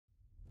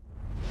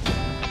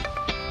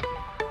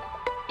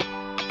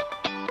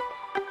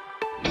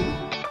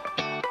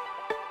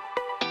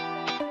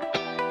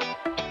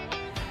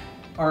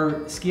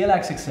Our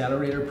ScaleX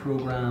Accelerator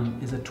program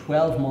is a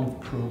 12-month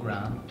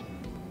program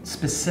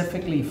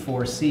specifically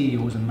for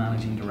CEOs and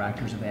managing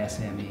directors of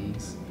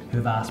SMEs who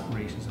have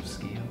aspirations of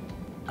scale.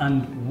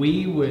 And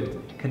we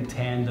would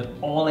contend that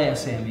all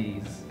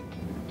SMEs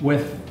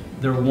with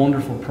their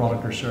wonderful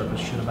product or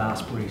service should have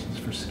aspirations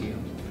for scale.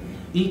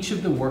 Each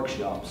of the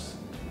workshops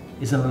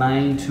is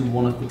aligned to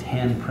one of the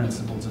 10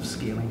 principles of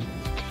scaling.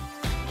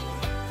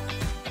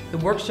 The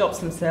workshops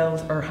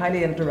themselves are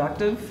highly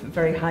interactive,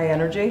 very high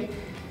energy,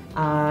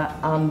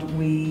 and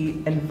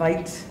we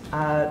invite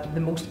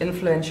the most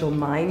influential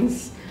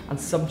minds and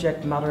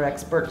subject matter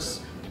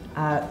experts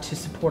to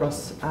support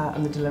us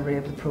in the delivery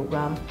of the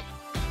programme.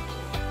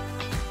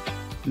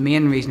 The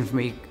main reason for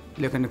me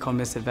looking to come to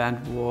this event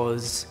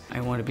was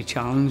I wanted to be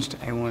challenged,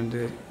 I wanted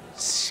to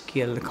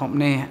scale the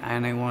company,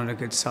 and I wanted a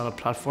good solid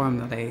platform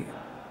that I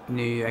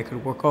knew I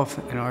could work off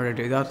in order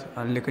to do that.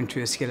 And looking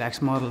through a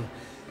ScaleX model,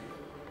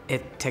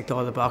 it ticked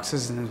all the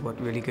boxes and is what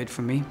really good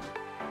for me.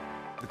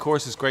 The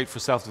course is great for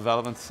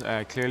self-development.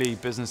 Clearly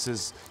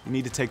businesses, you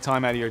need to take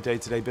time out of your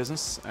day-to-day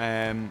business,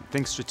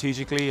 think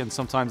strategically, and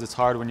sometimes it's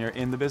hard when you're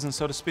in the business,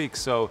 so to speak.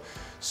 So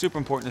super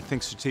important to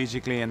think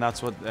strategically, and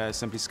that's what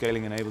Simply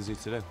Scaling enables you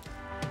to do.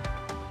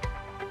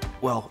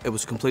 Well, it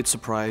was a complete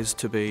surprise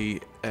to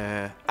be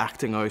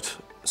acting out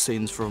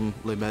scenes from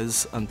Les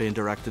Mis and being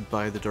directed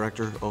by the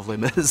director of Les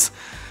Mis.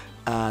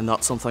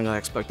 Not something I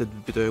expected to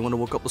be doing when I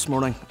woke up this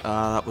morning.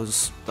 That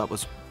was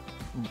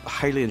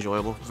highly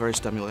enjoyable, very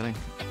stimulating.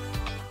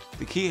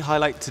 The key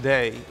highlight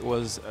today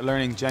was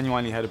learning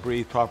genuinely how to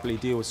breathe properly,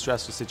 deal with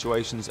stressful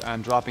situations,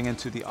 and dropping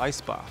into the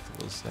ice bath.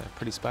 It was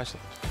pretty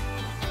special.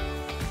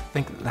 I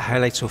think the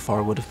highlight so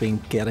far would have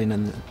been getting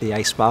in the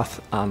ice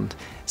bath and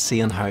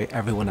seeing how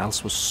everyone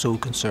else was so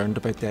concerned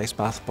about the ice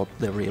bath, but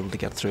they were able to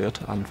get through it,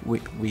 and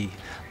we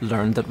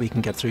learned that we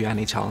can get through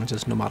any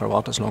challenges no matter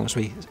what, as long as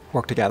we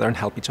work together and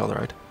help each other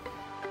out.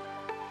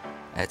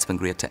 It's been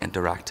great to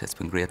interact, it's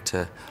been great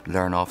to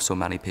learn off so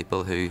many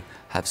people who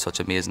have such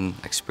amazing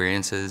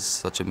experiences,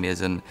 such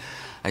amazing,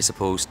 I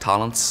suppose,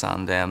 talents,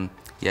 and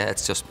yeah,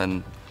 it's just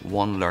been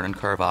one learning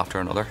curve after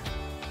another.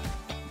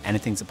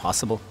 Anything's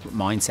possible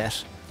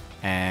mindset.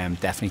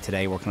 Definitely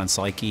today working on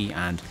psyche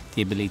and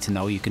the ability to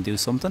know you can do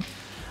something,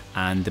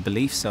 and the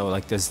belief. So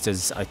like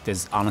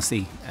there's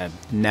honestly a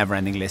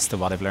never-ending list of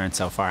what I've learned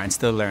so far and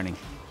still learning.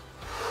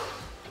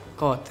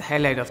 God, the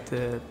highlight of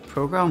the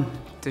programme,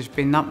 there's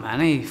been not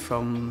many,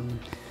 from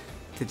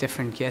the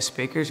different guest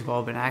speakers who've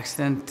all been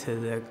excellent, to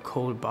the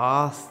cold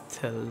bath,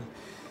 till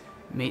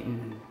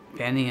meeting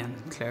Benny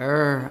and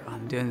Claire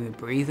and doing the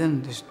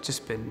breathing. There's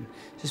just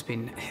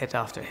been hit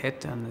after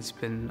hit, and it's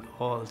been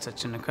all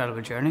such an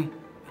incredible journey.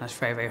 And it's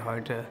very, very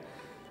hard to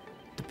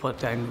put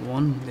down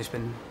one. There's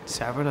been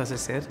several, as I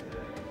said.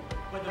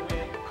 Whether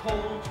we're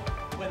cold,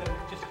 whether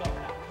we've just got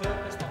that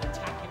purpose, that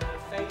attacking our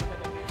faith,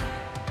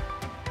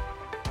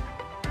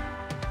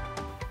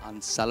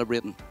 And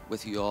celebrating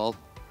with you all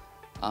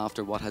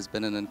after what has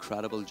been an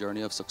incredible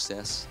journey of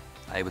success.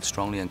 I would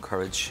strongly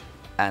encourage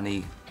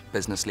any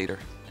business leader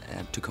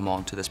to come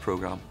on to this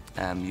programme.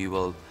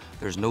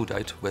 There's no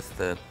doubt, with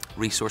the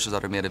resources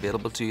that are made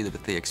available to you,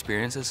 with the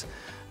experiences,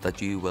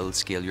 that you will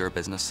scale your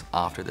business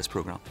after this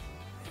programme.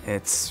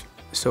 It's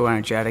so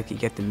energetic, you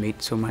get to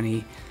meet so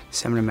many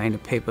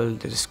similar-minded people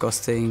to discuss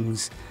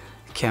things.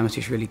 The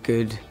chemistry is really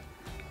good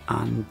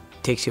and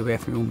takes you away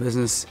from your own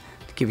business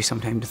to give you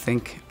some time to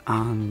think,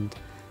 and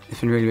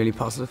it's been really, really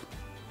positive.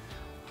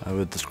 I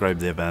would describe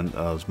the event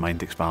as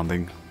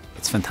mind-expanding.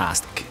 It's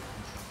fantastic.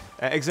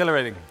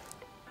 Exhilarating.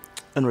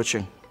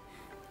 Enriching.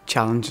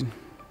 Challenging.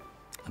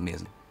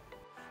 Amazing.